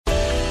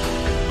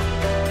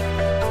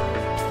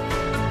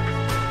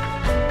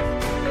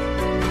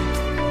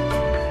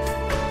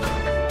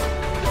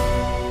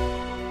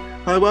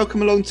Hi,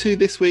 welcome along to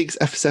this week's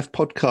FSF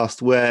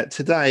podcast, where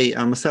today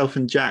myself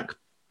and Jack,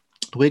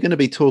 we're going to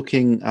be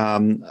talking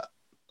and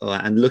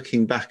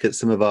looking back at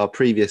some of our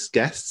previous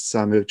guests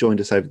who have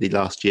joined us over the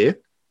last year.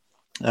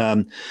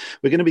 We're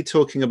going to be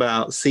talking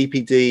about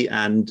CPD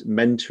and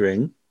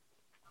mentoring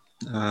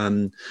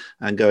and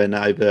going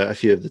over a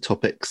few of the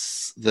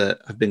topics that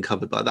have been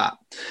covered by that.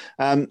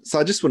 So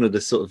I just wanted to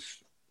sort of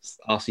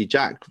ask you,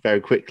 Jack, very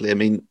quickly. I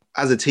mean,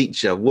 as a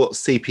teacher, what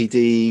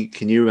CPD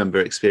can you remember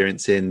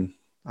experiencing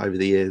over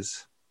the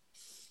years?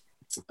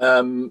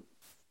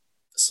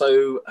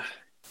 So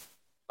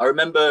I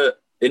remember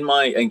in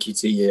my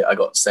NQT year, I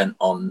got sent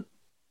on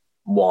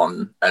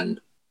one, and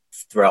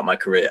throughout my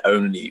career,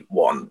 only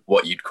one,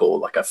 what you'd call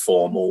like a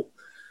formal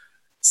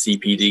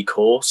CPD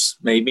course,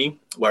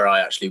 maybe, where I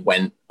actually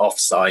went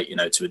off-site,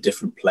 to a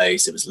different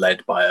place. It was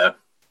led by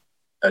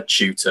a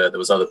tutor. There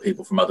was other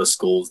people from other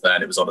schools there,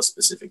 and it was on a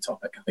specific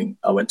topic. I think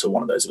I went to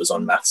one of those. It was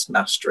on maths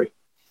mastery.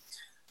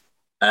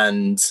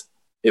 And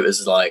it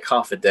was like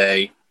half a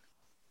day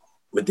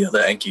with the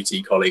other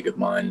NQT colleague of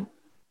mine.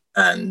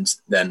 And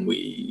then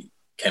we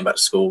came back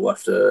to school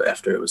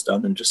after it was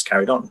done and just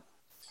carried on.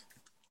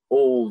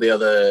 All the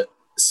other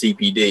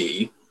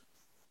CPD,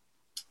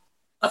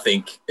 I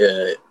think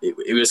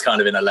it was kind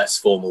of in a less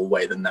formal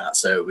way than that.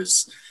 So it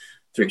was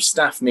through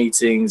staff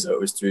meetings, or it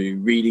was through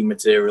reading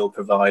material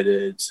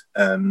provided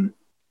and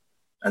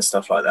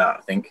stuff like that,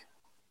 I think.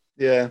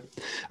 Yeah.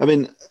 I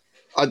mean,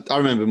 I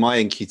remember my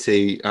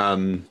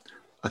NQT,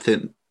 I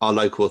think our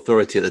local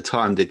authority at the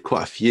time did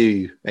quite a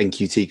few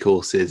NQT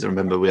courses. I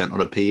remember we went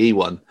on a PE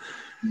one,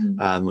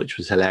 which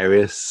was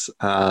hilarious.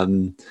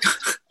 And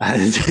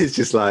it's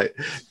just like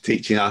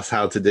teaching us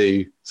how to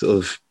do sort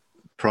of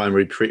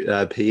primary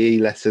PE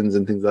lessons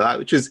and things like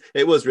that,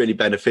 it was really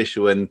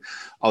beneficial, and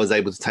I was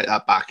able to take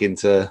that back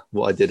into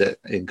what I did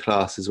in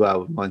class as well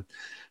with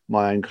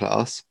my own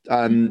class.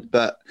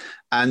 But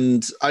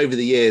over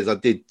the years, I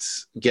did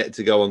get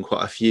to go on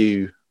quite a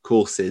few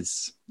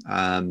courses,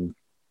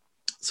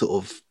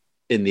 sort of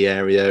in the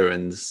area,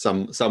 and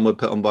some were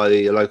put on by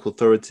the local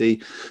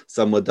authority,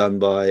 some were done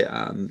by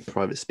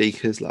private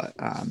speakers like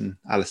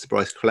Alistair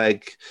Bryce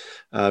Clegg.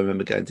 I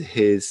remember going to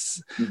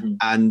his,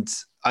 and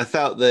I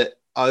felt that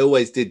I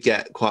always did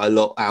get quite a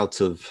lot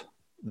out of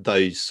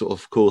those sort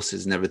of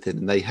courses and everything,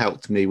 and they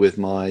helped me with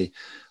my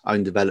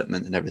own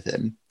development and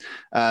everything.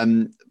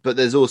 But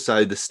there's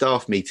also the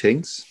staff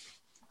meetings.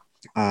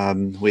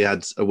 We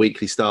had a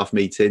weekly staff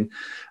meeting,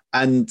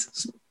 and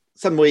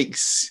some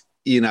weeks,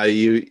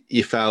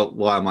 you felt,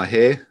 why am I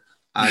here?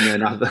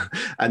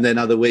 And then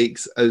other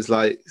weeks, it was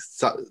like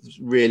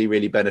really,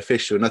 really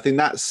beneficial. And I think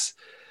that's,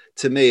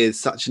 to me, is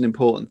such an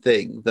important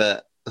thing,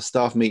 that a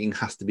staff meeting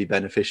has to be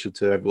beneficial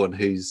to everyone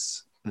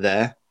who's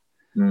there.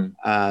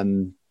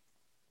 And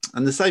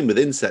the same with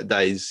inset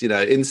days.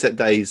 Inset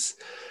days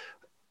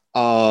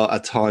are a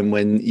time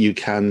when you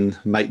can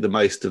make the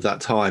most of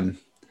that time,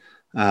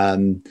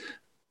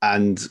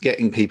 and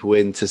getting people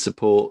in to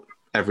support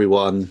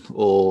everyone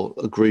or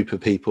a group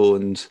of people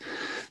and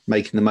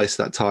making the most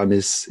of that time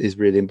is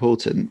really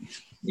important.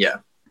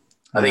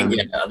 I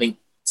think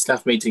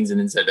staff meetings and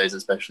inset days,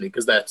 especially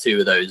because they're two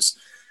of those,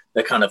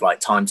 they're kind of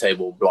like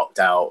timetable blocked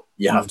out.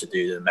 You have to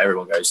do them,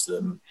 everyone goes to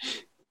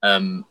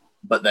them,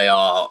 but they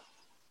are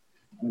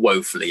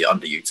woefully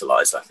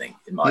underutilized, I think,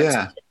 in my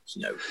experience.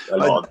 A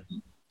lot of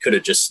them could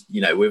have just,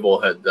 we've all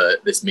heard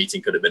that this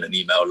meeting could have been an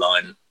email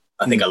line.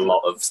 I think a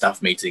lot of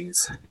staff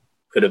meetings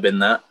could have been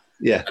that.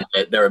 Yeah,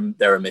 and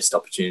they're a missed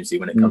opportunity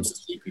when it comes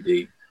to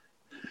CPD.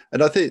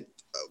 And I think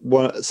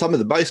some of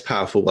the most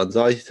powerful ones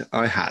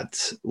I had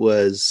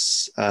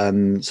was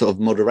sort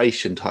of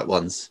moderation type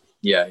ones.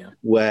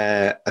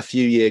 Where a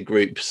few year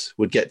groups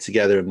would get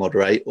together and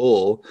moderate,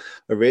 or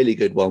a really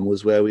good one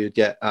was where we would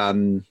get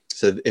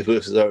so if it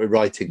was a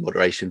writing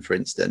moderation, for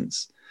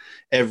instance,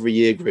 every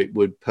year group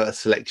would put a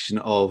selection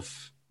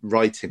of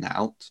writing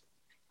out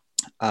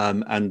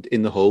and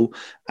in the hall,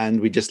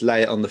 and we just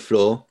lay it on the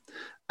floor,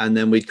 and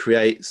then we'd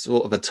create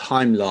sort of a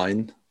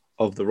timeline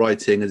of the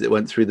writing as it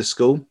went through the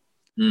school.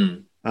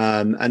 And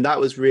that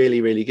was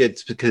really, really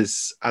good,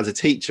 because as a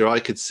teacher,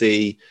 I could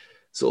see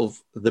sort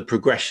of the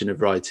progression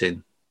of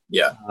writing.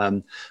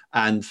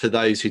 And for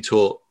those who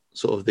taught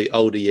sort of the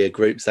older year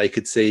groups, they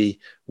could see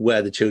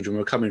where the children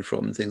were coming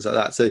from and things like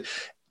that. So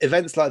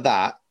events like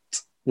that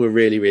were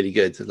really, really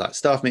good. Like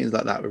staff meetings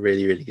like that were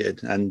really, really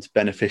good and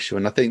beneficial.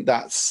 And I think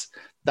that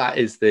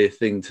is the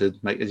thing to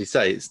make, as you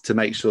say, it's to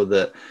make sure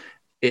that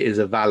it is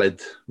a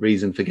valid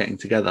reason for getting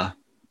together.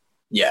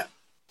 Yeah,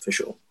 for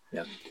sure.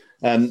 Yeah.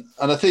 And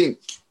I think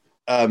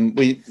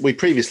we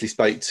previously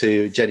spoke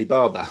to Jenny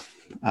Barber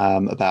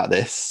about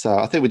this. So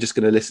I think we're just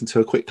going to listen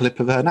to a quick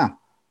clip of her now.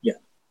 Yeah.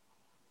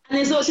 And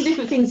there's lots of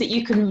different things that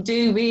you can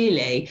do,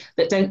 really,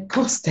 that don't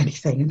cost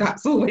anything.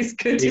 That's always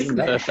good, isn't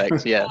it?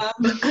 Perfect, yeah.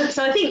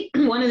 So I think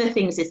one of the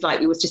things is,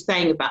 like we was just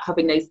saying, about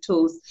having those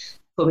tools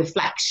for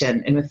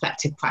reflection and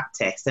reflective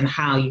practice, and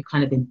how you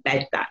kind of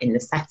embed that in the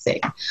setting.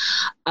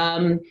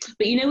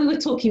 But, you know, we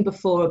were talking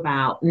before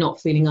about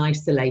not feeling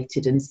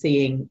isolated and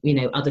seeing, you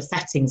know, other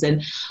settings.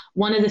 And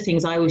one of the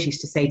things I always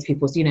used to say to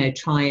people is, you know,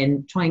 try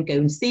and go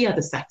and see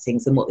other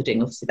settings and what they're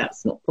doing. Obviously,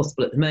 that's not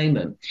possible at the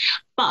moment.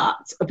 But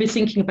I've been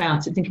thinking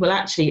about it, thinking, well,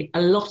 actually,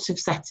 a lot of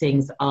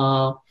settings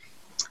are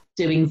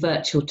doing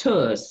virtual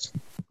tours,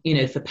 you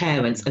know, for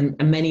parents, and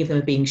many of them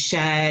are being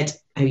shared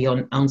maybe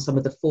on some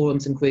of the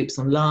forums and groups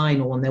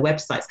online or on their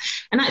websites.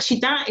 And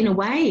actually that in a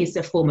way is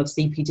a form of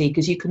CPD,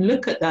 because you can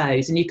look at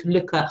those and you can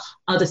look at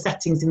other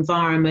settings,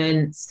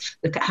 environments,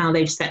 look at how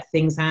they've set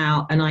things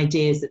out and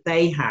ideas that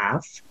they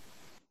have.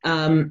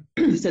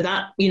 So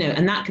that, you know,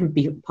 and that can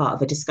be part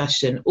of a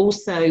discussion.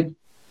 Also,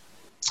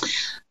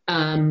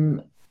 I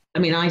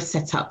mean, I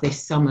set up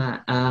this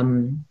summer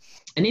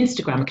an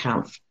Instagram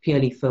account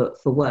purely for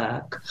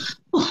work.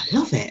 Oh, I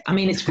love it. I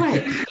mean, it's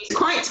great. It's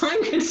quite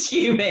time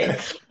consuming.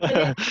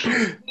 It's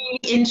really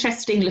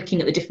interesting looking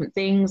at the different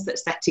things that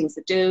settings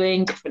are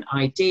doing, different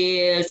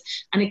ideas.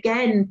 And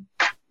again,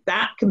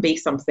 that can be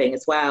something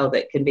as well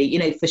that can be, you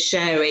know, for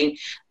sharing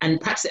and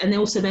practice. And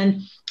also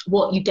then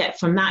what you get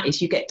from that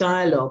is you get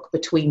dialogue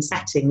between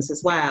settings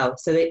as well.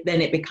 So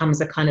then it becomes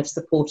a kind of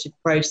supportive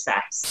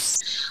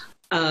process.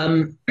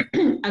 And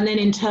then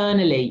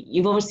internally,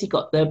 you've obviously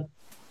got the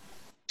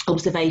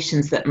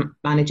observations that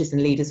managers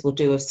and leaders will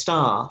do of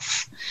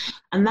staff.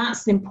 And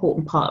that's an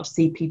important part of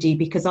CPD,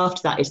 because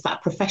after that, it's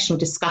that professional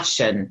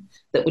discussion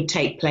that would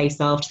take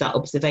place after that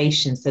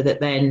observation, so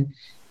that then,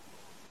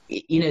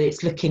 you know,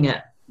 it's looking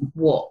at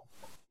what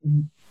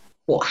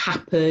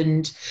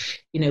happened,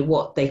 you know,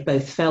 what they've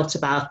both felt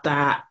about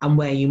that and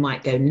where you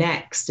might go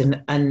next,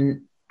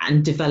 and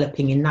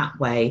developing in that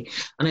way.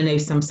 And I know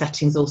some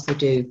settings also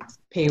do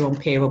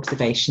peer-on-peer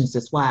observations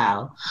as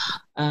well.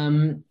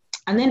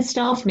 And then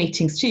staff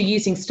meetings too,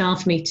 using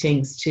staff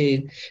meetings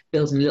to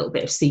build a little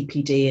bit of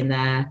CPD in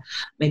there,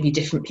 maybe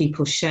different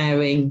people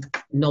sharing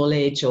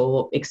knowledge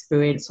or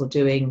experience or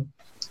doing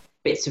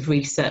bits of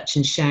research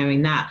and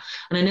sharing that.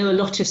 And I know a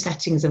lot of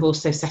settings have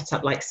also set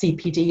up like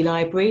CPD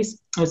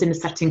libraries. I was in a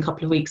setting a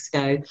couple of weeks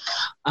ago,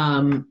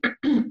 and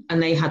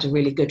they had a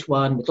really good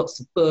one with lots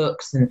of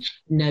books and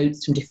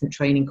notes from different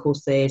training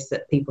courses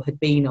that people had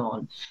been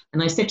on.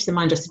 And I said to the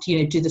manager, I said, you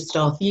know, do the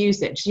staff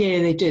use it? She said, yeah,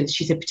 they do.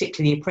 She said,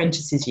 particularly the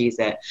apprentices use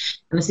it.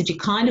 And I said, you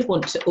kind of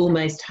want to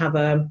almost have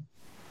a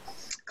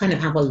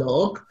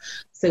log.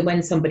 So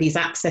when somebody's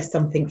accessed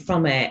something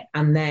from it,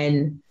 and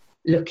then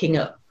looking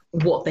at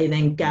what they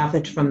then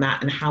gathered from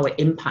that and how it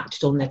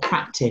impacted on their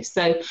practice.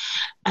 So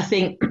I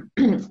think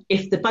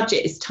if the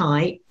budget is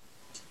tight,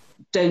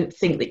 don't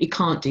think that you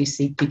can't do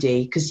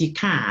CPD, because you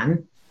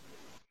can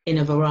in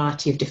a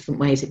variety of different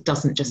ways. It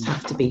doesn't just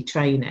have to be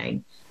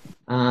training.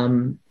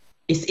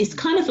 It's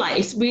kind of like,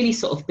 it's really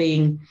sort of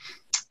being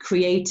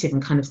creative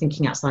and kind of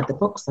thinking outside the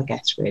box, I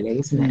guess, really,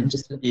 isn't it? And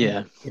just looking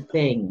at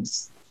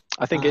things.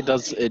 I think it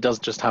does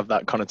just have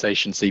that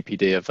connotation,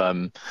 CPD,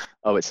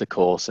 of it's a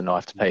course and I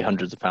have to pay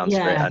hundreds of pounds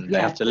for it, and they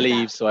have to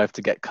leave, so I have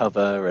to get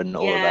cover and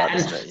all of that.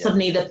 And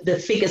suddenly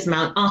the figures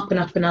mount up and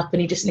up and up,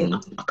 and you just think,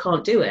 I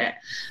can't do it.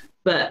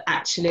 But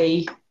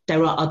actually,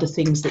 there are other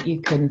things that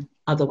you can,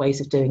 other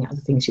ways of doing it,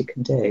 other things you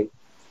can do.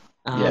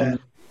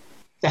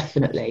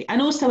 Definitely.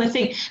 And also, I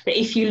think that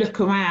if you look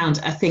around,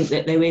 I think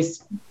that there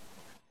is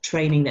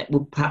training that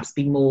will perhaps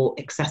be more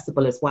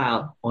accessible as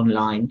well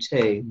online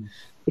too.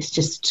 It's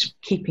just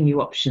keeping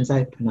your options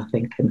open, I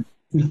think, and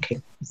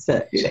looking,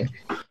 searching.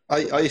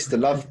 I used to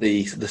love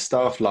the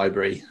staff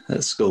library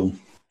at school.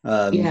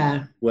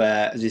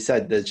 Where, as you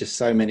said, there's just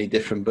so many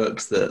different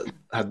books that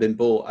have been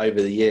bought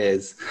over the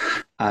years,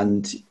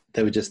 and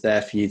they were just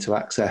there for you to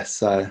access.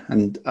 So,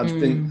 and I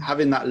think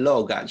having that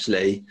log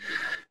actually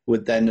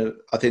would then,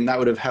 I think that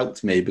would have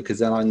helped me, because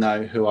then I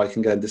know who I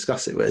can go and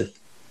discuss it with.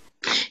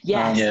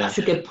 Yes, that's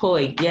a good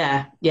point.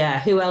 Yeah.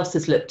 Who else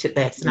has looked at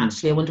this? And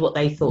actually, I wonder what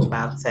they thought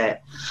about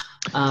it.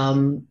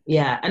 And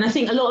I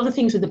think a lot of the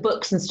things with the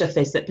books and stuff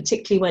is that,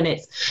 particularly when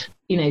it's,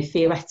 you know,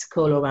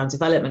 theoretical or around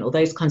development or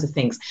those kinds of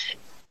things,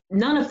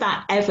 none of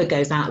that ever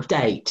goes out of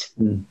date.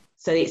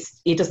 So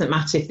it doesn't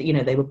matter if, you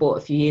know, they were bought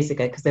a few years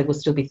ago, because there will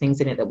still be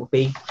things in it that will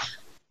be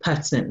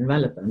pertinent and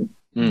relevant.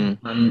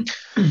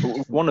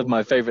 One of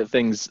my favourite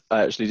things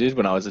I actually did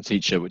when I was a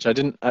teacher, which I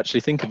didn't actually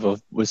think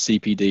of was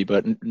CPD,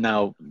 but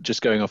now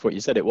just going off what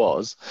you said it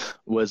was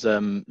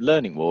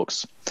learning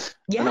walks.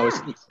 And I was,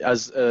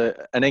 as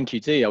an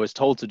NQT, I was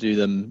told to do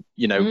them,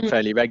 you know,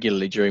 fairly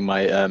regularly during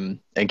my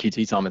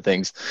NQT time and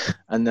things.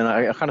 And then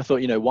I kind of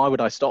thought, you know, why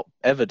would I stop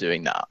ever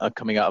doing that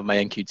coming out of my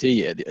NQT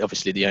year?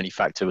 Obviously, the only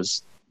factor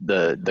was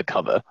the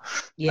cover.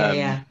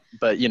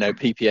 But, you know,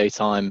 PPA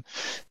time,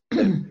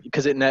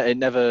 because it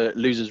never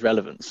loses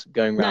relevance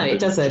going around. No, it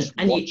doesn't.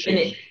 And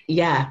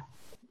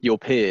your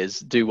peers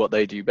do what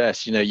they do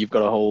best. You know, you've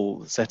got a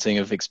whole setting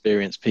of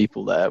experienced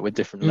people there with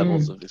different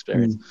levels of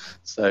experience.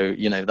 So,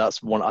 you know,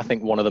 that's one of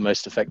the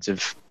most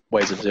effective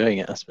ways of doing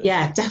it, I suppose.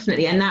 Yeah,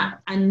 definitely. And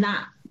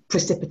that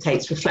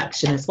precipitates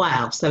reflection as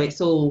well. So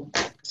it's all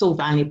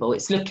valuable.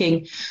 It's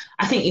looking,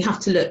 I think you have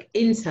to look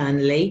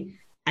internally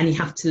and you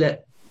have to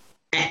look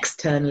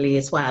externally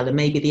as well, and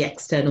maybe the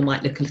external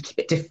might look a little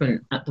bit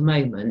different at the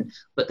moment,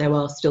 but there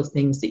are still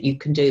things that you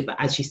can do. But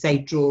as you say,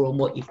 draw on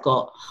what you've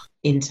got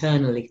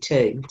internally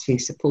too to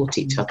support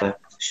each other,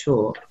 for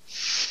sure.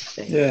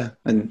 Yeah,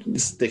 and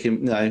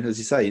sticking, as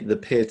you say, the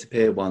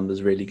peer-to-peer one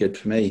was really good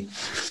for me.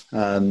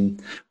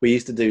 We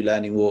used to do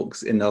learning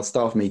walks in our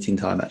staff meeting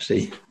time,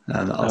 actually,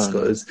 at our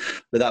schools,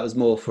 but that was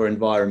more for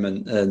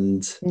environment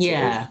and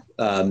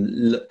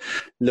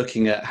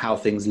looking at how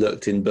things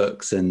looked in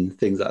books and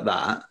things like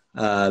that.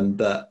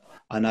 But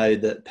I know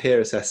that peer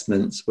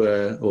assessments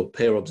or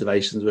peer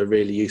observations were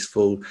really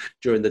useful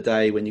during the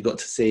day when you got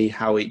to see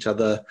how each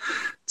other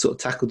sort of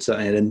tackled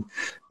something.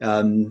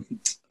 And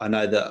I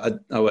know that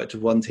I worked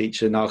with one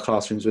teacher and our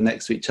classrooms were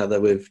next to each other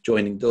with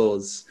joining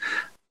doors.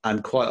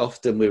 And quite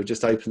often we would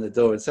just open the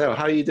door and say, "Oh,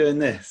 how are you doing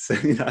this?"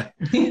 Yeah.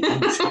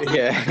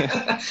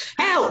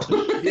 Help!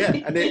 Yeah,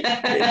 and it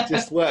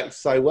just worked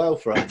so well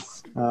for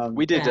us.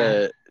 We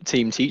did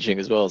team teaching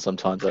as well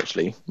sometimes,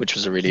 actually, which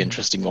was a really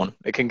interesting one.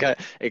 I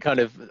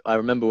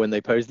remember when they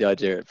posed the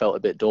idea, it felt a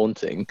bit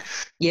daunting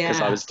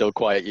because I was still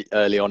quite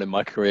early on in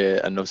my career,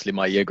 and obviously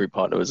my year group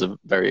partner was a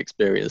very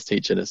experienced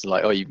teacher, and it's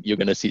like, "Oh, you're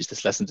going to teach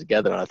this lesson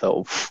together," and I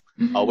thought,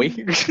 "Are we?"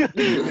 Because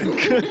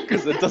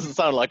it doesn't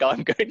sound like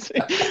I'm going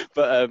to.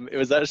 But it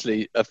was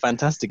actually a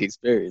fantastic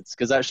experience,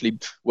 because actually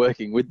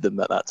working with them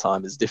at that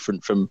time is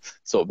different from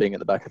sort of being at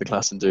the back of the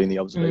class and doing the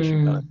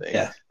observation kind of thing.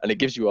 Yeah. And it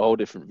gives you a whole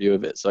different view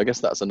of it. So I guess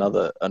that's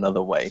another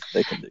way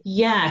they can do.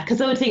 Yeah,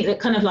 because I would think that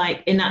kind of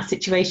like in that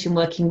situation,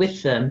 working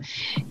with them,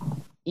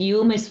 you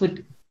almost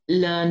would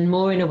learn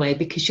more in a way,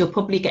 because you're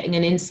probably getting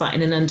an insight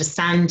and an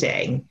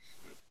understanding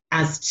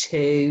as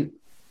to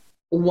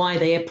why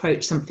they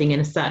approach something in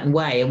a certain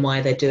way and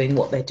why they're doing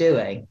what they're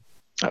doing.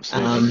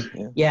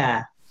 Absolutely.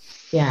 Yeah.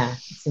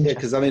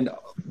 Because I mean,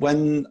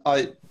 when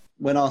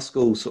our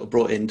school sort of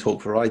brought in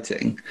Talk for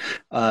Writing,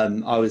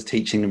 I was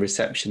teaching in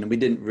reception, and we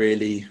didn't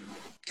really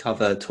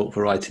cover Talk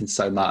for Writing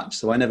so much,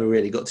 so I never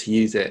really got to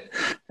use it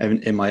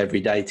in my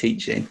everyday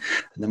teaching.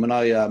 And then when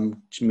I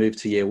moved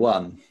to year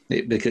one,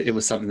 it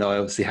was something that I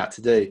obviously had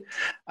to do,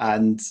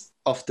 and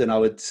often I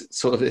would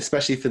sort of,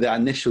 especially for the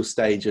initial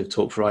stage of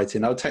Talk for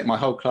Writing, I would take my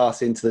whole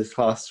class into the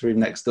classroom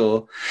next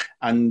door,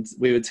 and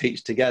we would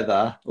teach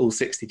together, all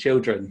 60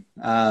 children,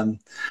 and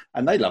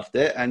they loved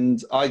it,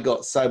 and I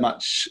got so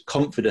much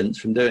confidence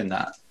from doing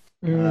that.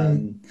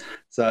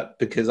 So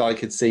because I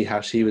could see how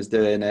she was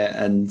doing it,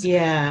 and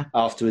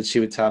afterwards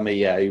she would tell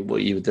me,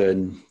 what you were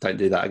doing, don't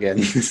do that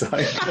again. So,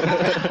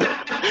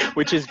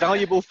 which is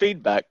valuable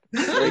feedback.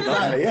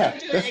 Exactly, yeah,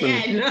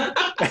 definitely.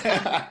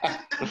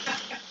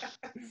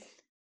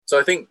 So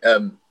I think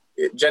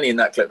Jenny in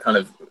that clip kind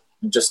of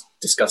just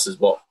discusses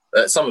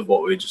some of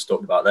what we just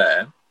talked about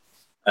there,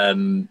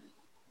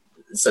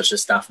 such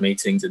as staff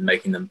meetings and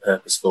making them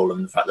purposeful,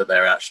 and the fact that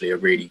they're actually a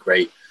really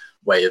great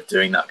way of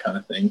doing that kind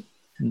of thing.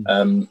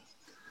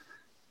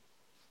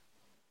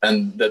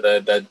 And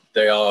that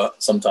they are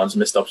sometimes a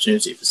missed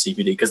opportunity for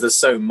CPD, because there's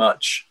so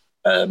much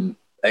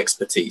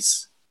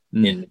expertise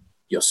in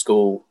your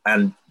school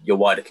and your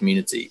wider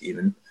community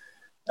even,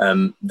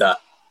 that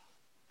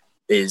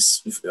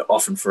is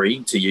often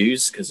free to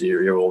use because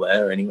you're all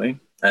there anyway.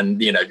 And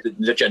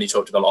Jenny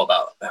talked a lot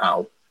about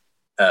how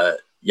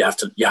you have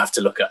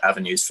to look at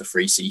avenues for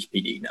free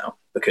CPD now,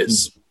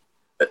 because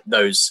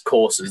those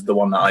courses, the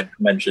one that I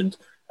mentioned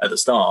at the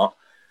start,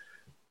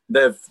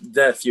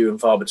 they're few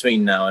and far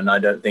between now, and I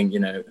don't think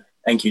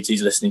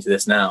NQTs listening to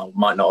this now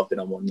might not have been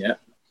on one yet.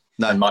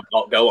 No, and might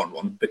not go on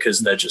one because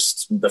they're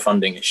just, the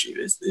funding issue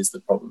is the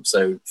problem.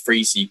 So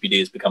free CPD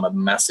has become a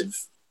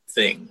massive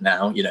thing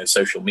now.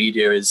 Social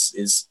media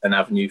is an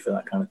avenue for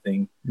that kind of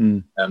thing.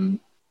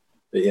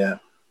 But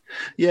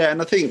yeah,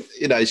 and I think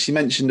she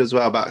mentioned as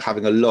well about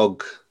having a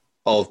log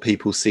of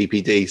people's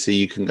CPD, so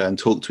you can go and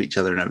talk to each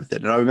other and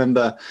everything. And I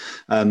remember,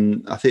 I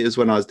think it was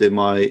when I was doing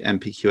my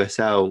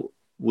NPQSL,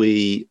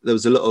 there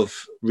was a lot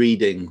of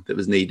reading that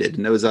was needed,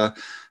 and there was a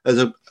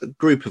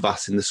group of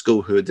us in the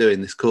school who were doing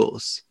this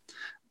course,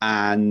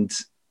 and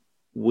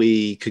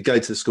we could go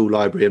to the school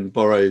library and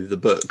borrow the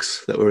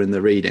books that were in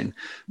the reading,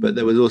 but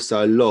there was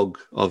also a log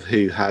of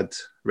who had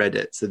read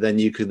it. So then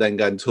you could then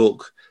go and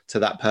talk to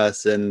that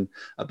person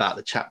about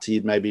the chapter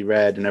you'd maybe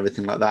read and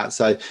everything like that.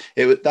 So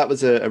that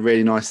was a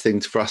really nice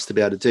thing for us to be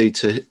able to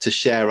do, to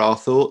share our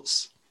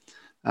thoughts,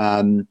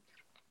 and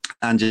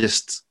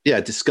just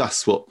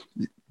discuss what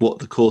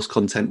the course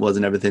content was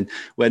and everything.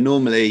 Where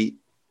normally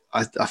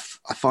I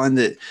find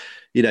that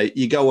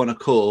you go on a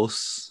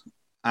course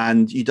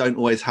and you don't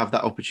always have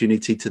that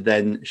opportunity to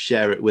then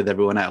share it with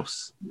everyone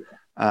else.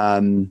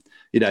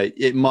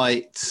 It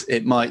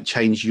might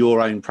change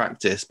your own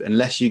practice, but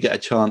unless you get a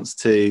chance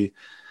to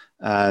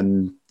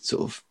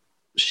sort of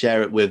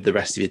share it with the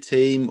rest of your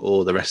team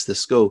or the rest of the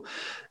school,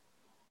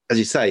 as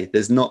you say,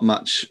 there's not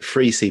much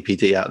free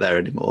CPD out there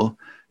anymore.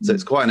 So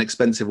it's quite an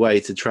expensive way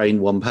to train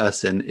one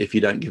person if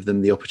you don't give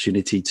them the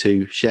opportunity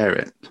to share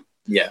it.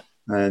 Yeah.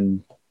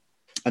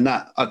 And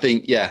that, I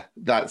think,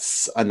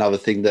 that's another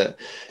thing that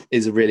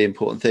is a really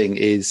important thing,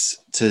 is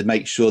to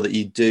make sure that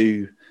you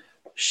do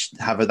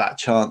have that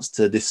chance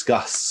to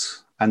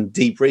discuss and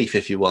debrief,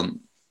 if you want,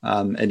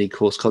 any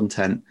course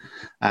content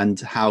and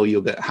how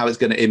it's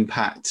going to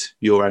impact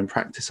your own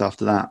practice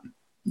after that.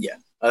 Yeah,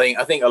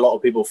 I think a lot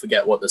of people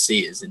forget what the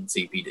C is in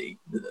CPD.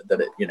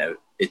 That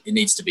it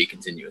needs to be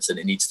continuous, and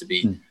it needs to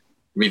be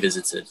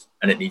revisited,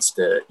 and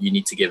you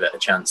need to give it a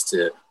chance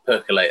to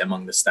percolate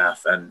among the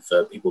staff and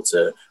for people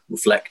to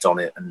reflect on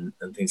it and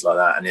things like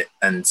that.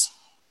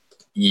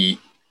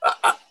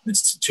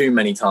 It's too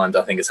many times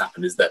I think it's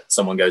happened is that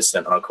someone goes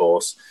sent on a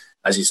course,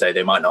 as you say,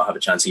 they might not have a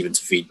chance even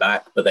to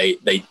feedback, but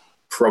they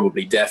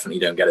probably definitely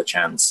don't get a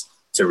chance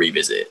to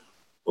revisit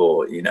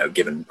or,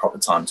 given proper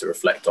time to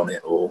reflect on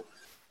it or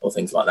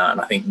things like that.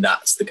 And I think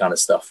that's the kind of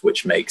stuff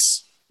which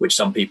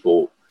some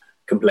people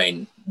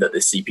complain that the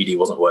CPD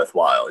wasn't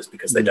worthwhile, is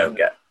because they don't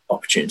get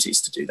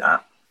opportunities to do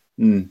that.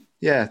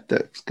 Yeah,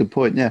 that's a good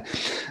point. Yeah.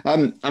 I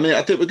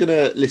think we're going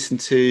to listen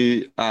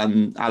to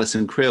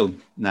Alison Creel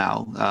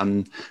now,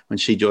 when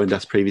she joined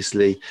us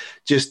previously,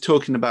 just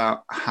talking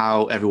about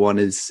how everyone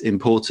is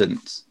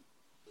important.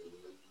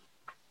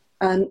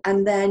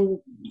 And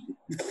then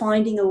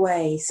finding a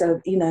way, so,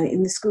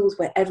 in the schools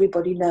where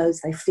everybody knows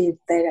they feel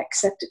they're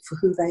accepted for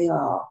who they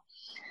are,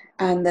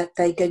 and that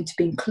they're going to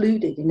be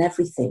included in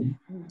everything.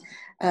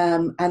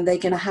 And they're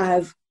going to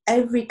have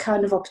every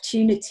kind of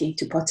opportunity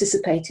to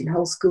participate in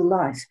whole school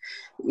life.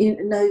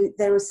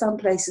 There are some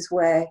places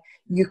where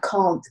you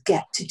can't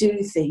get to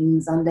do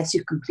things unless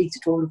you've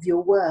completed all of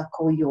your work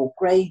or your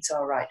grades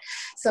are right.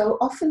 So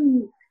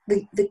often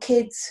the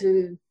kids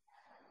who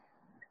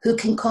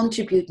can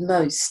contribute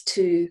most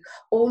to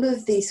all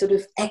of these sort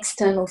of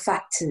external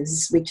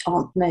factors which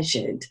aren't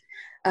measured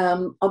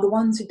are the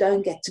ones who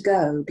don't get to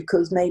go,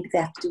 because maybe they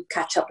have to do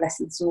catch-up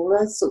lessons and all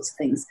those sorts of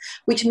things,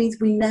 which means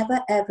we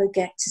never, ever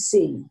get to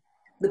see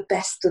the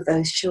best of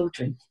those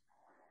children.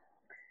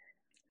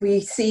 We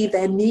see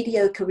their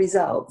mediocre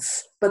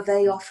results, but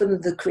they often are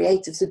the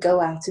creatives who go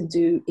out and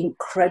do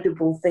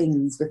incredible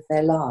things with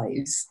their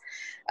lives.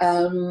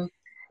 And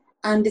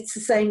it's the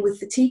same with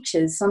the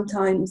teachers.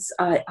 Sometimes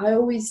I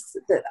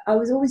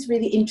was always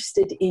really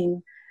interested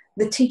in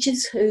the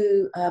teachers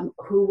who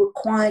were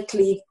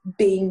quietly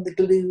being the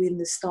glue in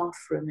the staff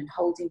room and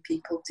holding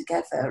people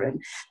together. And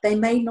they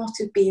may not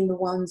have been the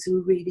ones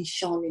who really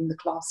shone in the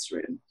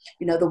classroom,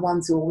 the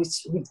ones who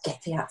always would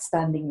get the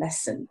outstanding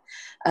lesson.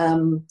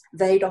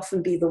 They'd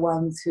often be the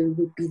ones who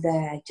would be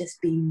there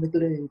just being the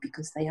glue,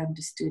 because they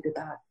understood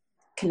about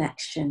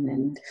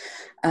connection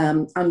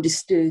and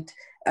understood.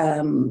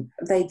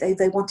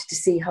 They wanted to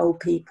see whole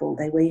people.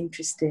 They were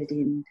interested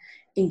in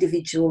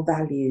individual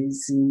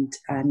values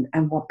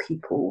and what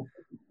people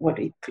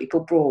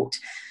brought.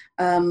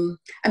 And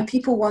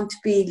people want to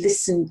be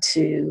listened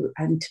to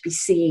and to be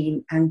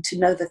seen and to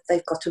know that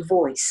they've got a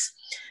voice.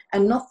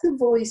 And not the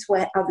voice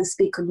where others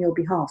speak on your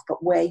behalf,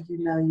 but where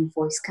your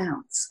voice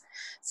counts.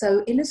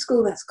 So in a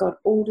school that's got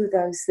all of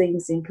those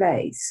things in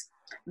place,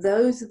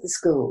 those are the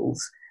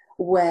schools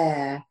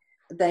where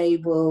they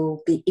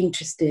will be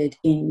interested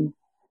in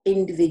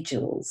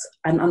individuals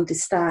and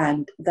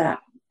understand that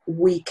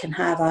we can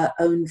have our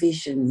own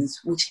visions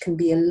which can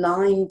be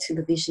aligned to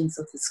the visions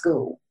of the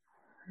school,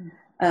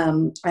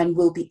 and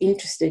we'll be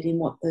interested in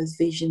what those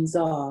visions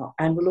are,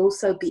 and we'll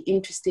also be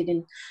interested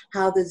in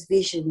how those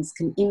visions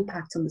can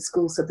impact on the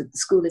school, so that the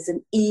school is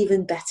an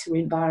even better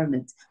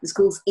environment, the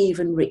school's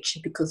even richer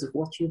because of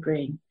what you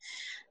bring.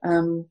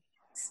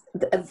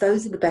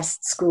 Those are the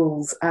best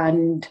schools,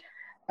 and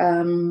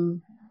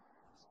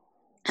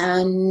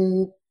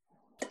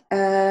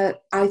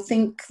I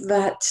think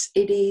that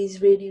it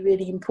is really,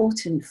 really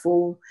important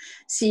for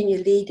senior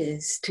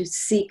leaders to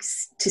seek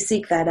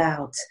that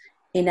out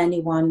in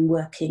anyone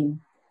working,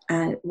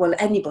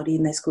 anybody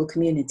in their school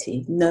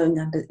community,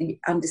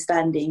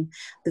 understanding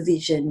the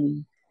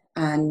vision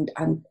and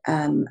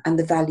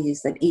the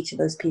values that each of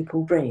those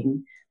people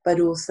bring, but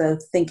also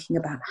thinking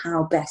about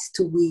how best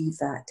to weave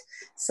that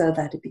so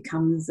that it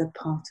becomes a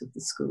part of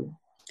the school.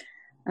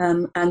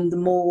 And the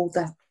more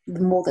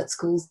that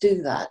schools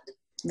do that,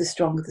 the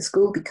stronger the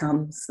school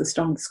becomes. The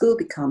stronger the school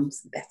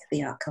becomes, the better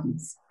the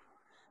outcomes.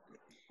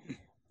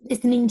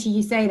 Listening to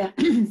you say that,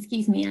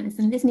 excuse me,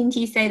 Alison, listening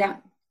to you say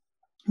that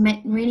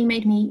really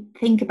made me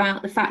think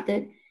about the fact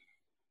that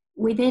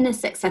within a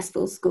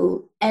successful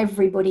school,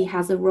 everybody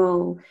has a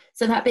role.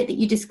 So that bit that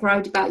you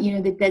described about,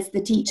 that there's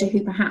the teacher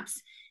who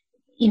perhaps,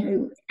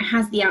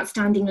 has the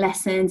outstanding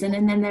lessons, and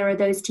then there are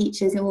those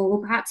teachers, or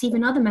perhaps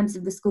even other members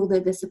of the school,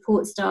 the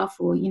support staff,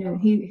 or,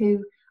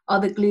 who are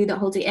the glue that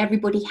holds it.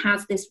 Everybody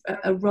has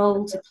a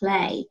role to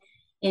play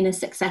in a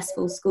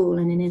successful school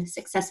and in a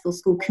successful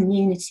school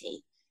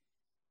community.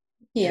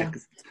 Yeah.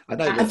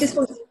 I just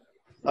want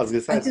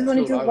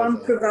to do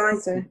one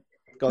proviso.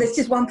 There's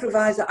just one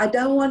proviso. I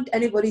don't want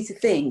anybody to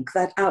think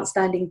that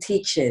outstanding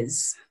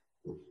teachers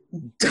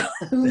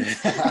don't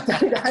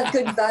have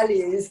good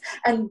values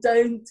and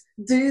don't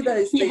do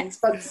those things.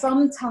 But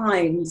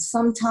sometimes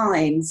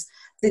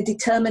the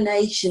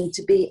determination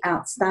to be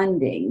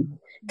outstanding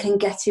can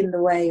get in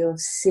the way of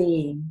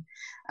seeing.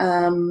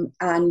 I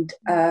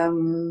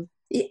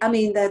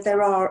mean,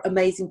 there are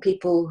amazing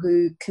people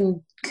who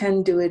can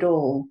do it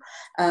all,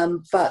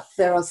 but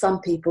there are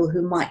some people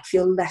who might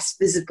feel less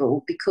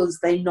visible because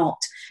they're not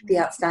the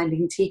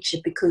outstanding teacher,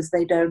 because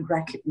they don't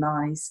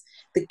recognise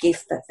the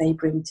gift that they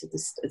bring to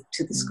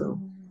the school.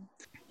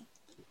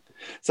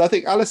 So I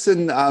think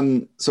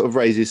Alison sort of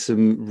raises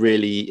some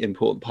really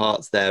important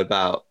parts there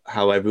about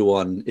how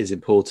everyone is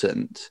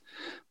important.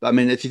 But I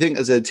mean, if you think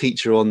as a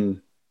teacher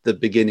on the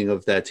beginning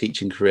of their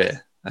teaching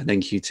career at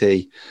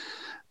NQT,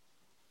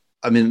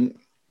 I mean,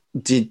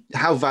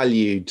 how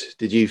valued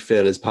did you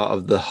feel as part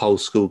of the whole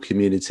school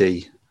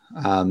community?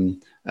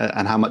 And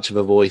how much of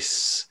a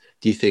voice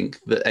do you think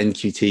that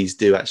NQTs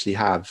do actually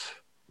have?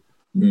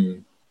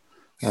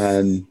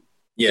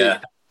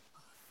 Yeah.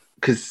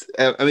 Because,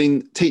 I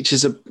mean,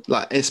 teachers are,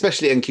 like,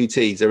 especially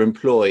NQTs, are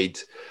employed,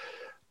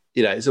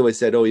 you know, it's always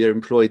said, oh, you're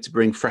employed to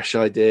bring fresh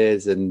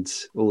ideas and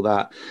all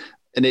that.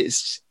 And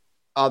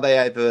are they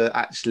ever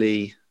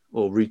actually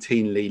or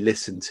routinely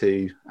listened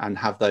to and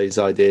have those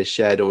ideas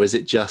shared, or is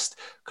it just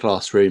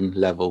classroom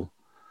level?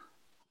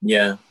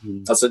 Yeah,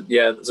 that's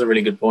a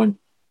really good point.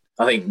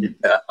 I think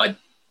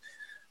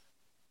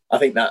I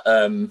think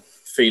that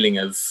feeling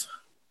of,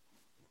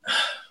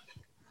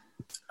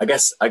 I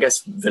guess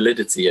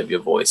validity of your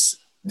voice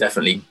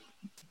definitely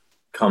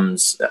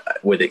comes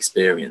with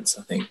experience.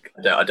 I think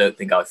I don't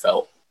think I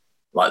felt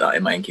like that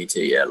in my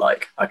NQT year.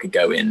 Like, I could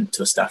go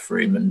into a staff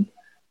room and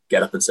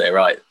get up and say,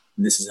 right,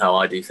 this is how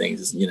I do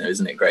things. You know,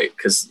 isn't it great?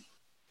 Because,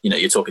 you know,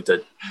 you're talking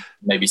to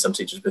maybe some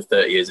teachers with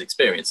 30 years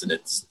experience, and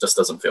it just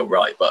doesn't feel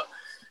right. But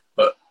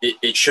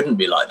it shouldn't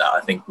be like that.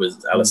 I think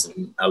was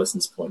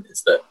Alison's point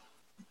is that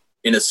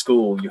in a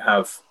school,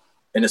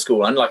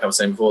 and like I was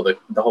saying before,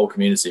 the whole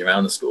community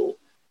around the school,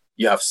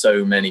 you have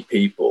so many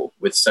people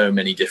with so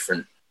many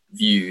different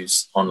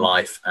views on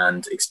life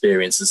and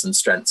experiences and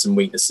strengths and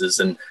weaknesses,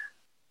 and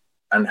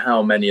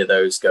how many of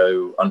those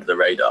go under the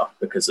radar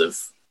because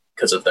of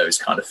those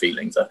kind of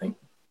feelings, I think.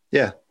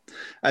 Yeah.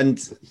 And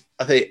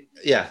I think,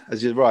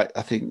 as you're right,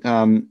 I think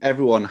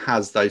everyone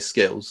has those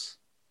skills,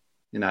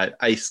 you know,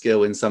 a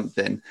skill in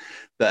something,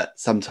 but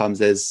sometimes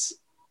there's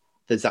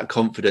that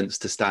confidence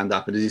to stand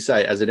up. And as you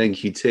say, as an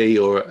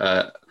NQT or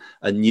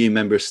a new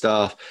member of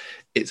staff,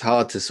 it's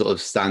hard to sort of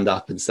stand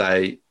up and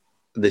say,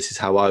 this is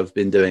how I've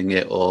been doing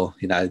it, or,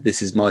 you know,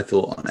 this is my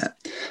thought on it.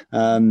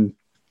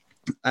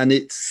 And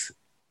it's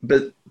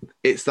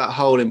that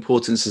whole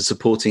importance of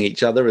supporting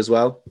each other as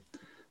well.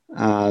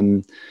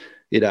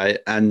 You know,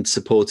 and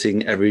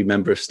supporting every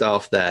member of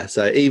staff there.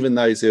 So even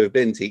those who have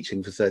been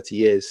teaching for 30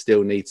 years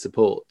still need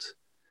support.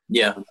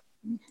 Yeah.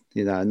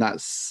 You know, and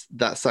that's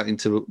something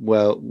to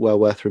well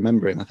worth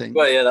remembering, I think.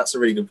 Well, yeah, that's a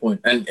really good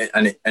point. And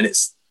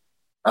it's,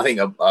 I think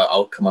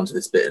I'll come on to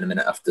this bit in a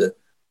minute after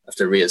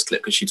Ria's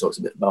clip, because she talks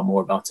a bit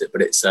more about it.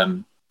 But it's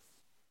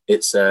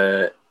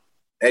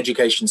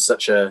education's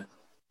such a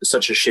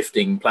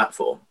shifting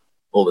platform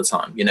all the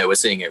time. You know, we're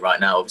seeing it right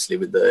now, obviously,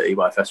 with the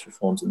EYFS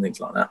reforms and things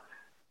like that.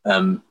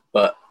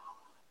 But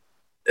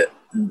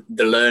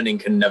the learning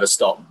can never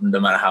stop, no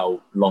matter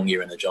how long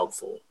you're in a job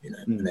for. You know,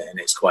 and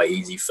it's quite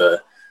easy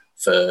for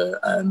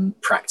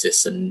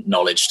practice and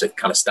knowledge to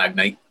kind of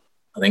stagnate,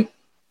 I think.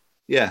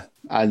 Yeah,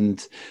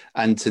 and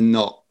to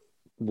not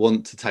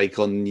want to take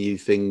on new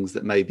things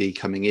that may be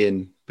coming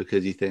in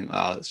because you think,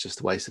 oh, it's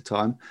just a waste of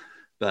time.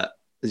 But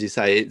as you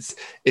say, it's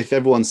if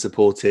everyone's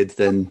supported,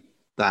 then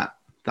that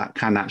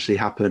can actually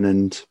happen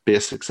and be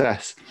a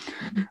success.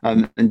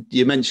 And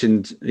you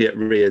mentioned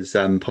Ria's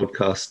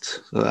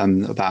podcast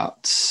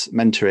about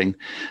mentoring,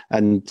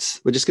 and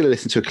we're just going to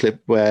listen to a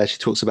clip where she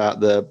talks about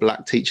the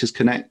Black Teachers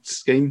Connect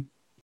scheme.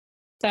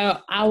 So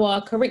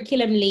our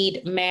curriculum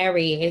lead,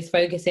 Mary, is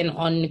focusing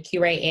on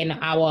curating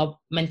our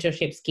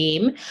mentorship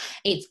scheme.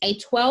 It's a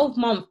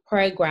 12-month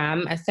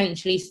program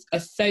essentially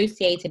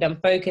associated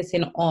and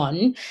focusing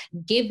on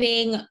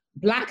giving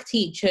Black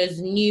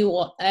teachers new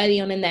or early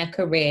on in their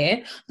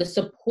career the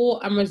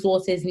support and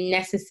resources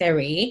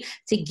necessary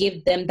to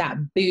give them that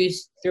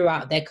boost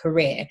throughout their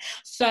career.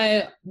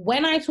 So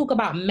when I talk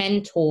about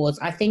mentors,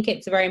 I think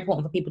it's very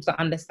important for people to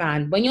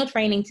understand when you're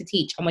training to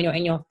teach and when you're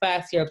in your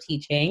first year of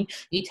teaching,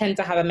 you tend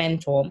to have a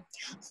mentor.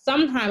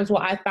 Sometimes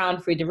what I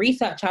found through the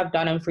research I've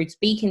done and through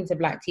speaking to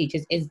Black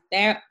teachers is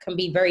there can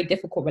be very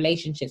difficult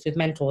relationships with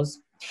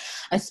mentors,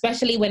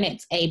 especially when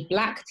it's a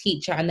Black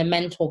teacher and the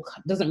mentor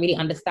doesn't really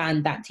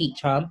understand that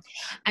teacher.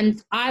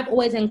 And I've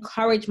always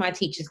encouraged my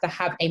teachers to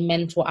have a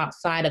mentor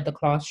outside of the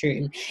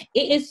classroom.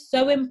 It is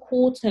so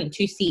important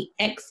to see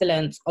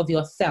excellence of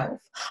yourself.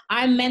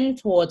 I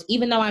mentored,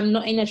 even though I'm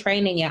not in a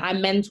training yet, I'm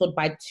mentored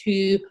by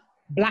 2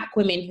 Black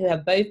women who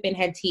have both been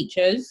head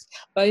teachers,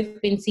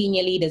 both been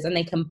senior leaders, and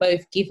they can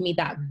both give me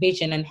that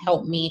vision and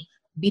help me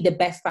be the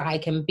best that I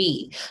can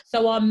be.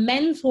 So our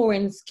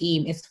mentoring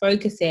scheme is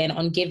focusing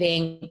on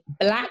giving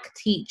Black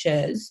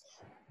teachers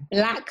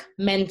Black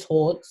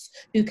mentors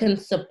who can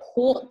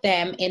support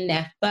them in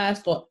their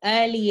first or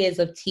early years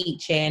of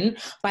teaching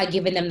by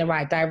giving them the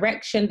right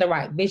direction, the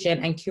right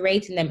vision, and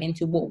curating them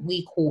into what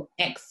we call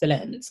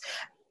excellence.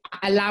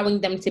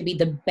 allowing them to be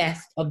the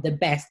best of the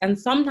best. And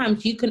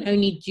sometimes you can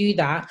only do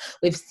that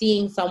with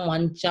seeing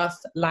someone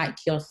just like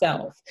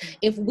yourself.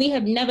 If we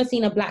have never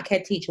seen a black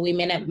head teacher, we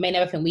may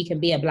never think we can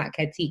be a black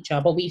head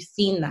teacher, but we've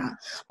seen that.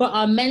 But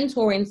our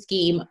mentoring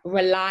scheme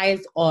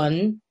relies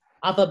on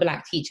other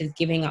black teachers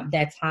giving up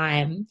their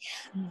time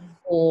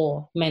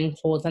for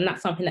mentors, and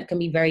that's something that can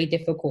be very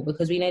difficult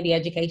because we know the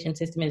education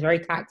system is very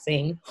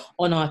taxing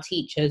on our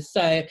teachers.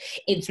 So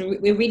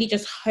we're really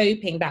just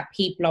hoping that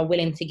people are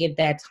willing to give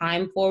their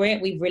time for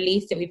it. We've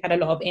released it, we've had a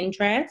lot of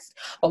interest,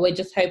 but we're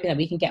just hoping that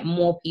we can get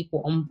more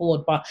people on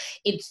board. But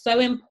it's so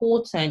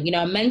important,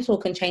 a mentor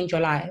can change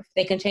your life,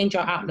 they can change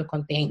your outlook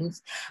on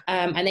things,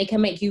 and they can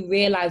make you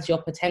realize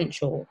your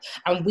potential.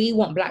 And we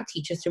want black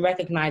teachers to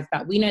recognize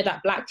that. We know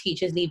that black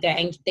teachers leave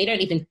they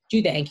don't even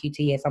do their NQT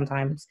year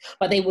sometimes,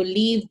 but they will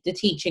leave the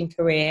teaching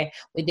career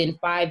within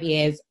 5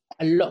 years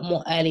a lot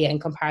more earlier in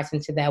comparison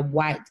to their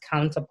white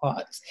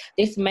counterparts.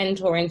 This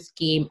mentoring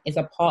scheme is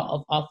a part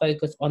of our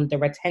focus on the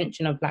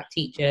retention of black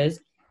teachers,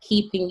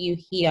 keeping you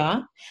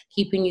here,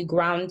 keeping you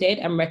grounded,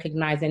 and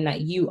recognizing that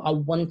you are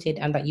wanted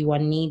and that you are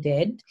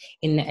needed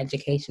in the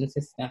education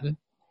system.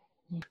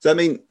 So, I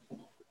mean,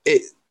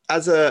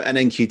 as an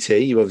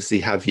NQT, you obviously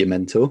have your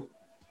mentor,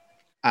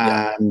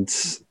 and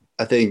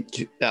I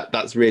think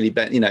that's really,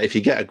 if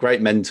you get a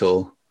great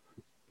mentor,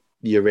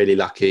 you're really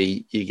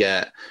lucky. You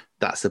get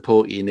that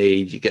support you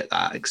need, you get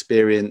that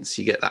experience,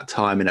 you get that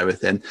time and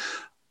everything.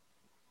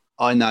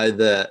 I know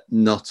that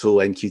not all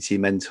NQT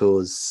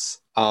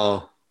mentors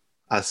are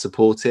as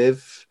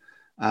supportive,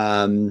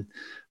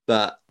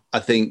 but I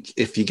think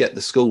if you get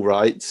the school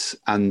right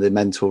and the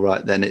mentor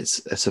right, then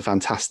it's a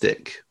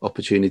fantastic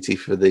opportunity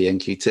for the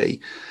NQT.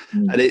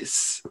 And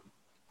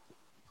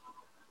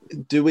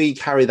do we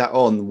carry that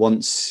on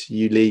once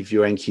you leave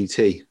your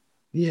NQT?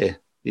 Yeah,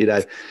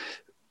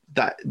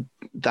 that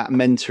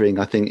mentoring,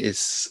 I think, is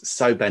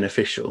so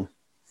beneficial.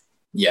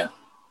 Yeah.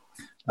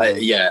 I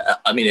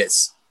mean,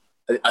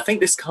 I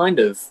think this kind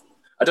of,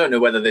 I don't know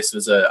whether this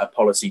was a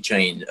policy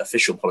change,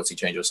 official policy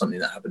change, or something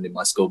that happened in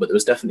my school, but there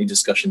was definitely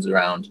discussions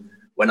around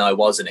when I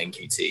was an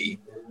NQT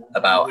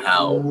about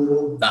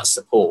how that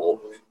support,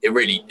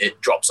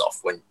 it drops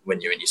off when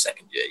you're in your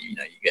second year. You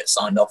get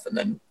signed off and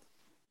then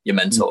your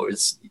mentor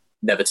is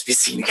never to be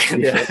seen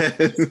again.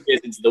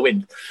 Years into the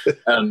wind.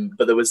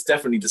 But there was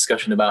definitely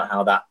discussion about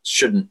how that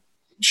shouldn't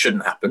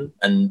happen,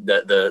 and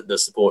that the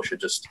support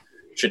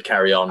should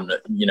carry on,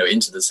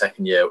 into the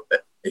second year,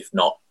 if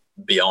not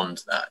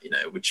beyond that,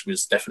 which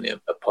was definitely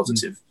a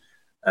positive,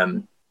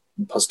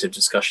 positive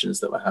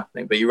discussions that were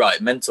happening. But you're right,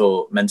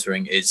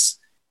 mentoring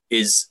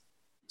is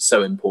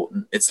so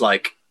important. It's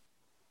like,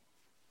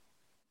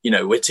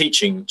 we're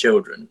teaching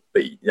children,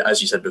 but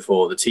as you said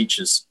before, the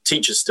teachers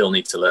still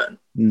need to learn.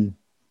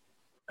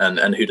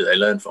 And who do they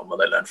learn from? Well,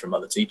 they learn from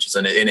other teachers,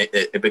 and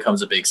it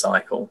becomes a big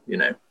cycle,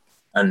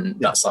 and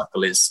that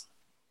cycle is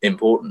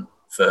important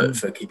for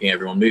keeping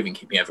everyone moving,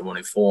 keeping everyone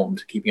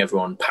informed, keeping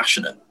everyone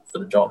passionate for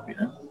the job,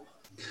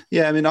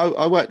 Yeah, I mean,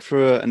 I worked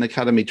for an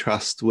academy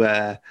trust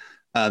where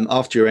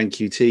after your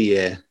NQT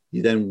year,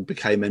 you then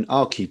became an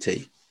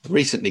RQT,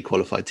 recently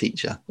qualified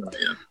teacher. Oh,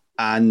 yeah.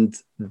 And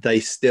they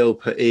still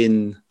put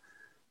in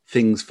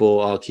things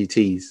for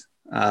RQTs,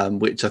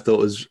 which I thought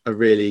was a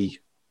really,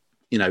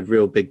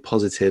 real big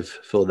positive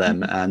for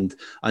them. And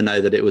I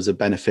know that it was a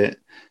benefit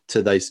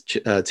to those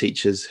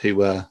teachers who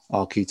were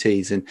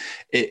RQTs. And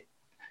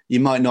you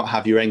might not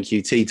have your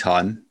NQT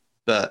time,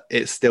 but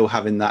it's still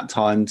having that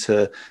time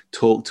to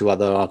talk to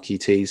other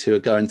RQTs who are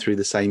going through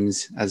the same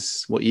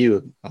as what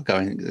you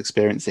are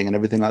experiencing and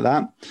everything like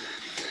that.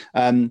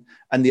 And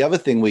the other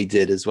thing we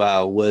did as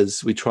well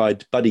was we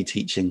tried buddy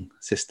teaching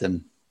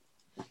system,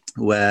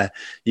 where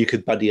you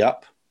could buddy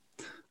up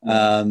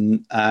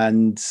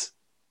and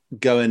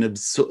go and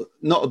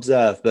not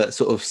observe, but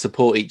sort of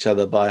support each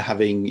other by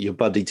having your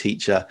buddy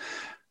teacher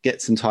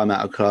get some time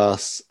out of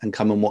class and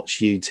come and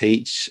watch you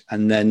teach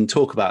and then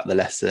talk about the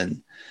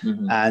lesson.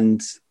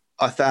 And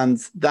I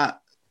found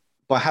that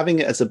by having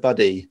it as a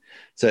buddy,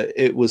 so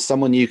it was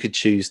someone you could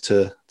choose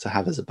to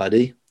have as a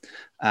buddy,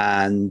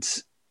 and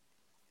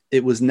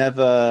it was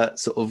never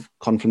sort of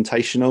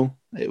confrontational.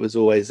 It was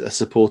always a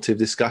supportive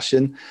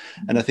discussion.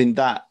 And I think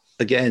that,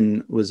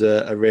 again, was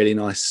a really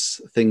nice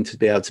thing to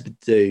be able to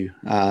do,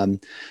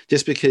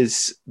 just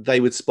because they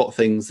would spot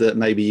things that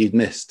maybe you'd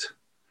missed.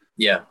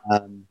 Yeah.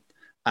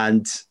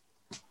 And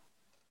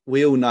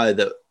we all know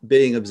that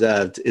being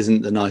observed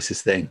isn't the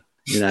nicest thing,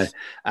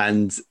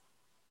 and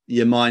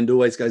your mind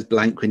always goes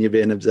blank when you're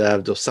being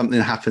observed, or something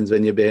happens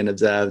when you're being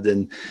observed.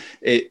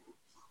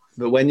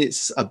 But when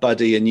it's a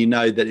buddy and you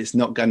know that it's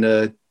not going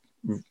to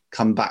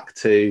come back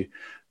to,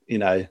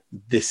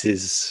 this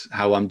is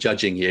how I'm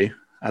judging you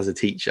as a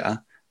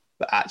teacher,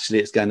 but actually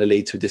it's going to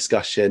lead to a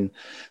discussion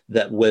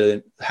that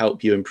will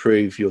help you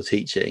improve your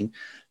teaching,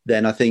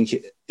 then I think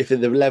if the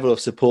level of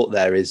support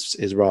there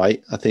is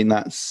right, I think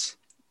that's,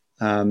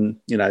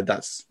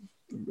 that's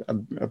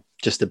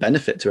just a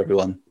benefit to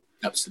everyone.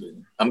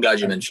 Absolutely. I'm glad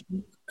you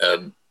mentioned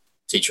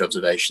teacher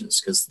observations,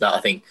 because that,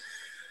 I think,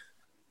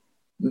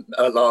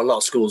 a lot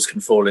of schools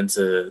can fall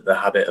into the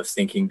habit of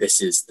thinking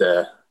this is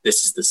the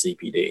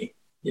CPD,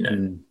 you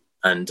know,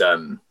 and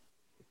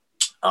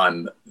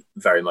I'm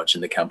very much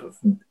in the camp of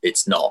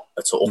it's not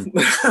at all,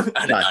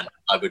 and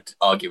I would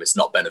argue it's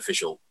not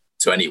beneficial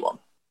to anyone,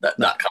 that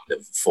kind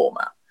of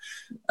format.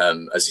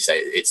 As you say,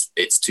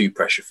 it's too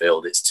pressure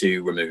filled, it's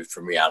too removed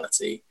from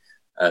reality.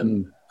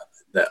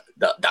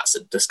 That's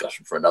a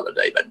discussion for another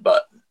day then.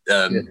 But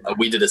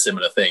we did a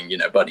similar thing, you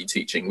know, buddy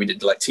teaching. We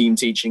did like team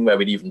teaching where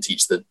we'd even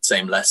teach the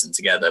same lesson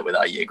together with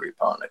our year group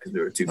partner because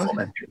we were a two-form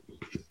entry,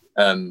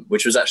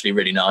 which was actually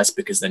really nice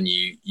because then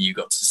you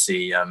got to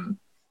see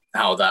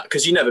how that,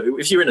 because you never,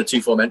 if you're in a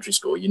two-form entry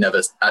school, you never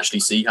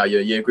actually see how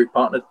your year group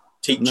partner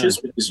teaches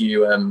because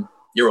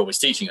you're always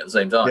teaching at the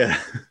same time. Yeah.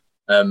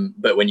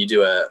 But when you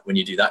do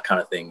that kind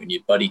of thing, when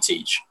you buddy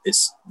teach,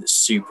 it's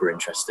super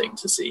interesting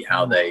to see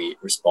how they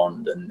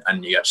respond,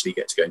 and you actually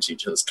get to go into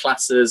each other's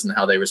classes and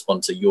how they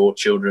respond to your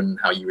children,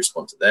 how you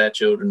respond to their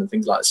children, and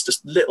things like that. It's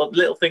just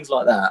little things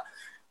like that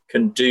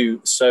can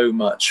do so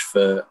much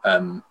for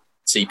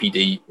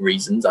CPD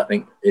reasons. I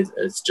think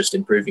it's just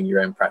improving your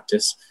own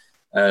practice.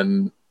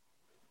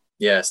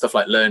 Stuff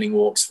like learning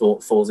walks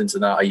falls into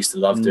that. I used to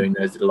love doing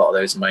those. Did a lot of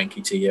those in my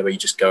NQT year, where you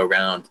just go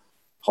around,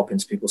 hop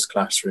into people's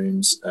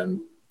classrooms,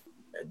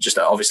 just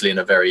obviously in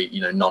a very,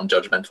 you know,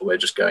 non-judgmental way,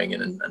 just going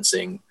in and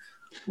seeing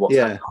what's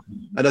happening.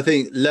 And I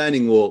think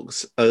learning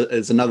walks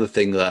is another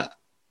thing that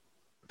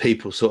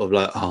people sort of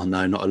like, oh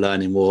no, not a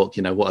learning walk,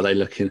 you know, what are they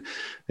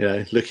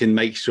looking,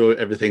 make sure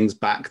everything's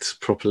backed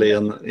properly,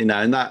 and you know,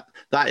 and that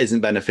isn't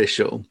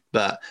beneficial.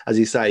 But as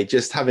you say,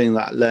 just having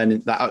that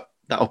learning, that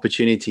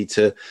opportunity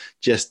to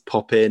just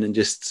pop in and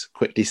just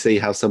quickly see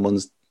how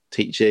someone's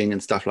teaching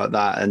and stuff like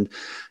that, and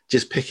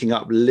just picking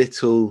up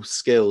little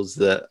skills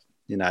that,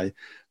 you know,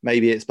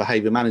 maybe it's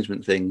behavior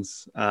management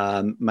things,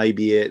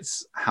 maybe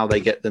it's how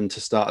they get them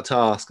to start a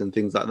task and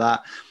things like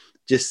that.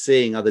 Just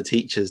seeing other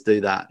teachers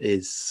do that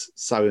is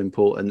so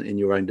important in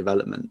your own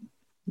development.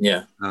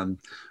 And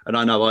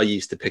I know I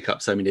used to pick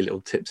up so many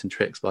little tips and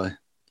tricks by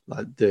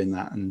like doing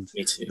that, and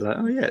me too. Like,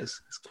 oh yeah, it's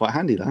quite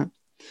handy that.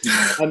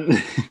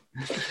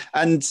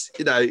 And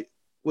you know,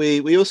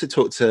 we also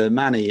talked to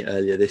Manny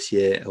earlier this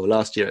year, or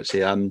last year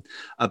actually,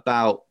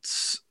 about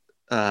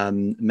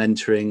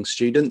mentoring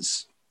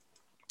students.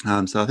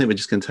 So I think we're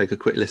just going to take a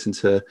quick listen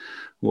to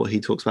what he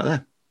talks about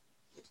there.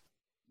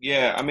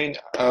 Yeah, I mean,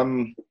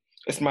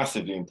 it's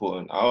massively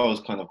important. I always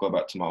kind of go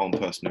back to my own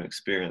personal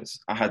experience.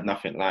 I had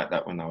nothing like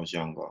that when I was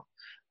younger.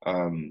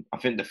 I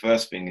think the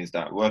first thing is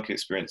that work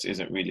experience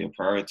isn't really a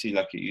priority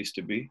like it used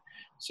to be.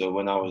 So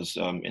when I was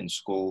in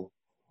school,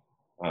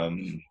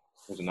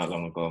 wasn't that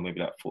long ago, maybe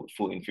like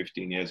 14,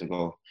 15 years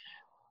ago,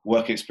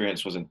 work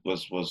experience was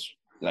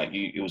like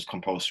it was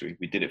compulsory.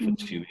 We did it for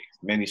 2 weeks.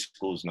 Many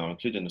schools now,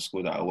 including the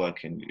school that I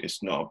work in,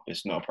 it's not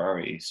a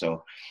priority.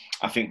 So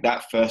I think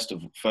that first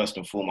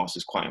and foremost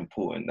is quite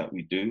important that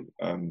we do,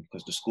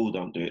 because the school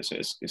don't do it. So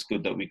it's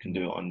good that we can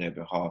do it on their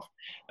behalf.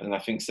 And then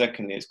I think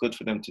secondly, it's good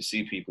for them to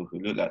see people who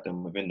look like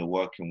them within the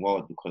working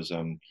world, because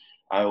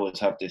I always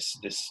have this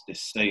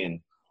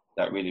saying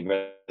that really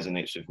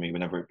resonates with me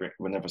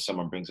whenever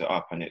someone brings it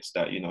up, and it's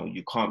that, you know,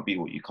 you can't be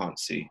what you can't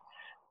see.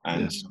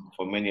 And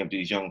for many of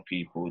these young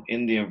people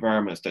in the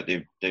environments that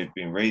they've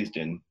been raised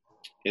in,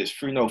 it's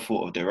through no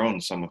fault of their own.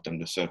 Some of them,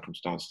 the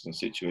circumstances and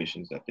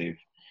situations that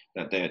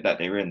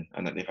they're in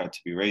and that they've had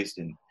to be raised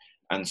in.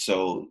 And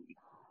so,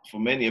 for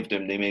many of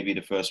them, they may be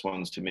the first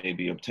ones to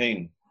maybe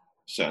obtain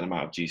a certain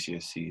amount of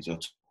GCSEs, or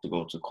to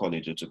go to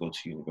college, or to go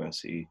to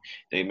university.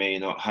 They may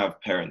not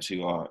have parents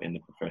who are in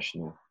the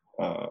professional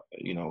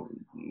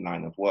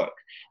line of work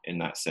in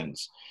that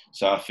sense.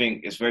 So I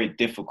think it's very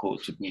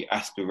difficult to be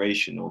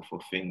aspirational for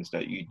things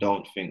that you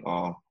don't think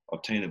are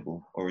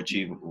obtainable or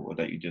achievable, or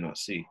that you do not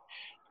see.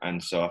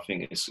 And so I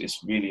think it's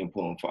really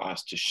important for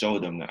us to show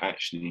them that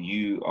actually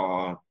you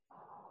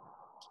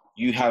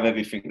have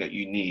everything that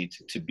you need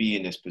to be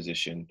in this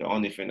position. The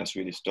only thing that's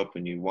really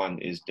stopping you, one,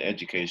 is the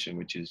education,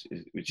 which is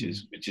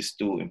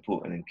still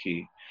important and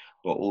key,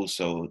 but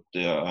also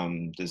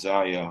the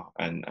desire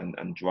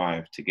and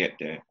drive to get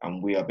there.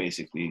 And we are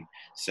basically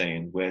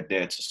saying we're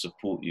there to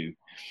support you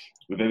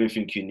with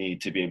everything you need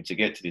to be able to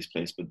get to this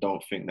place, but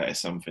don't think that it's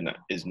something that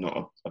is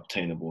not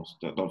obtainable.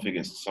 Don't think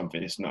it's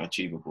something that's not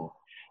achievable.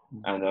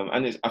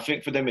 And I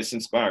think for them it's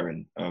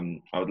inspiring.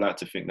 I would like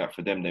to think that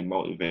for them, they're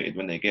motivated.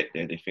 When they get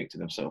there, they think to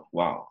themselves,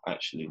 wow,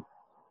 actually,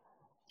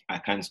 I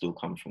can still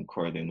come from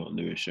Croydon or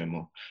Lewisham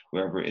or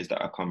wherever it is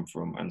that I come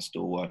from, and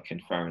still work in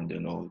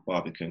Farringdon or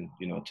Barbican.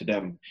 You know, to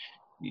them,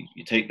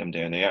 you take them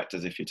there and they act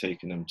as if you're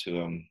taking them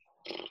to,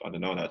 I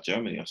don't know, like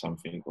Germany or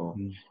something, or,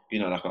 you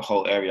know, like a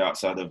whole area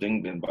outside of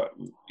England. But,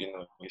 you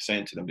know, you're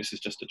saying to them, this is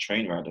just a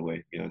train ride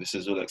away. You know, this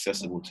is all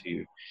accessible to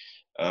you.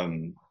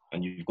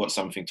 And you've got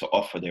something to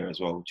offer there as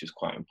well, which is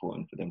quite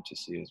important for them to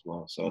see as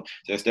well. So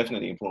it's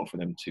definitely important for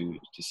them to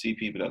see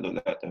people that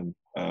look like them.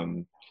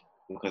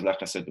 Because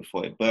like I said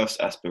before, it births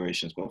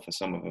aspirations, but for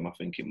some of them, I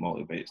think it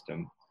motivates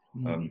them.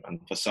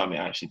 And for some, it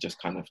actually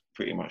just kind of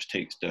pretty much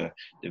takes the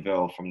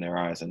veil from their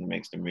eyes and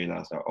makes them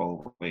realize that,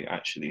 oh, wait,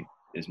 actually,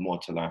 there's more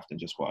to life than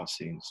just what I've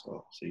seen.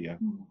 So yeah.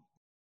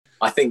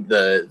 I think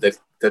the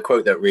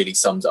quote that really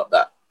sums up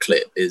that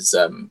clip is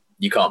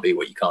you can't be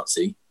what you can't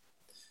see.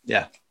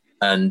 Yeah.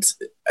 And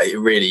it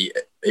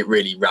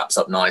really wraps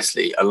up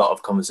nicely a lot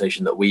of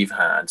conversation that we've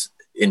had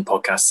in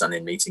podcasts and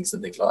in meetings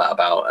and things like that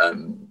about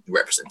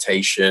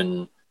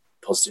representation,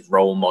 positive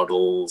role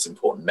models,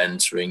 important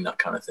mentoring, that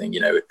kind of thing.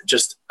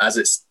 Just as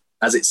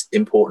it's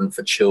important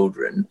for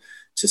children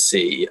to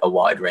see a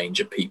wide range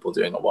of people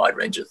doing a wide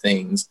range of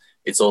things,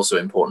 it's also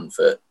important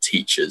for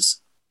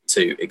teachers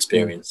to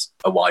experience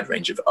a wide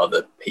range of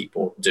other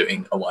people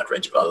doing a wide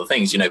range of other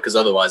things, because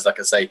otherwise, like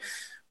I say,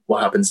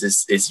 what happens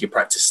is your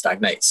practice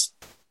stagnates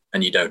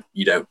and you don't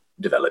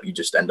develop. You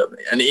just end up,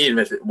 and even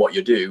if what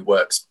you do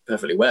works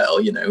perfectly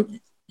well, you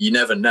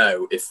never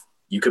know if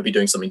you could be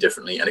doing something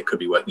differently and it could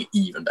be working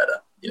even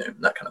better,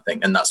 that kind of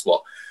thing. And that's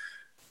what,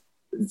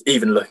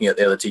 even looking at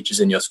the other teachers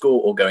in your school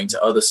or going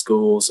to other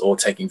schools or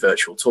taking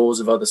virtual tours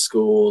of other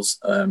schools,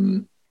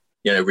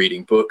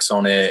 reading books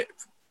on it,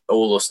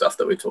 all the stuff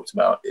that we've talked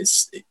about,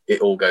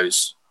 it all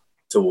goes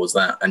towards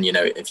that. And,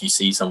 if you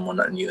see someone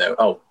and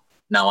oh,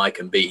 now I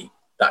can be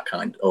that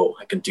kind, or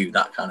I can do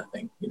that kind of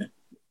thing,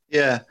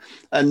 Yeah.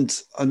 And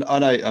I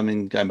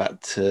know, going back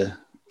to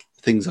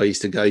things I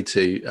used to go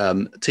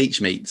to,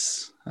 teach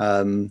meets,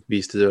 we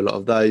used to do a lot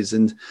of those.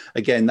 And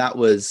again, that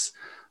was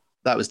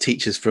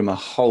teachers from a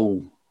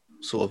whole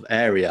sort of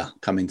area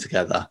coming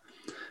together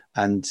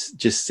and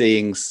just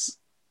seeing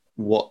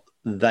what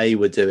they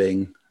were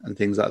doing and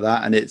things like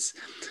that.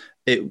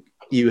 And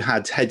you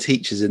had head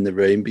teachers in the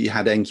room, but you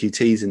had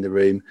NQTs in the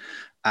room,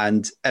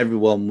 and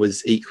everyone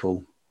was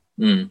equal.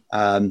 And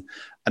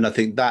I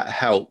think that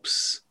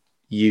helps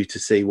you to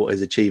see what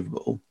is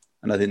achievable.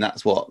 And I think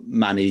that's what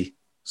Manny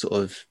sort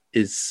of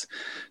is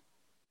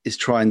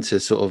trying to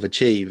sort of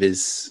achieve,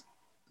 is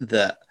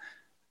that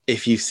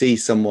if you see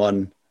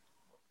someone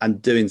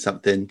and doing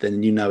something,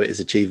 then it is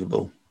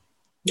achievable.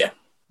 Yeah,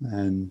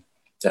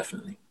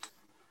 definitely.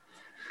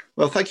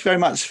 Well, thank you very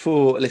much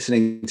for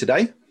listening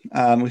today.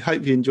 We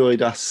hope you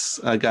enjoyed us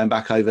going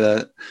back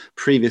over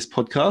previous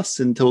podcasts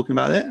and talking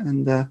about it.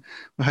 And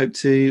we hope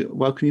to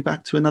welcome you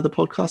back to another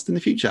podcast in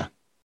the future.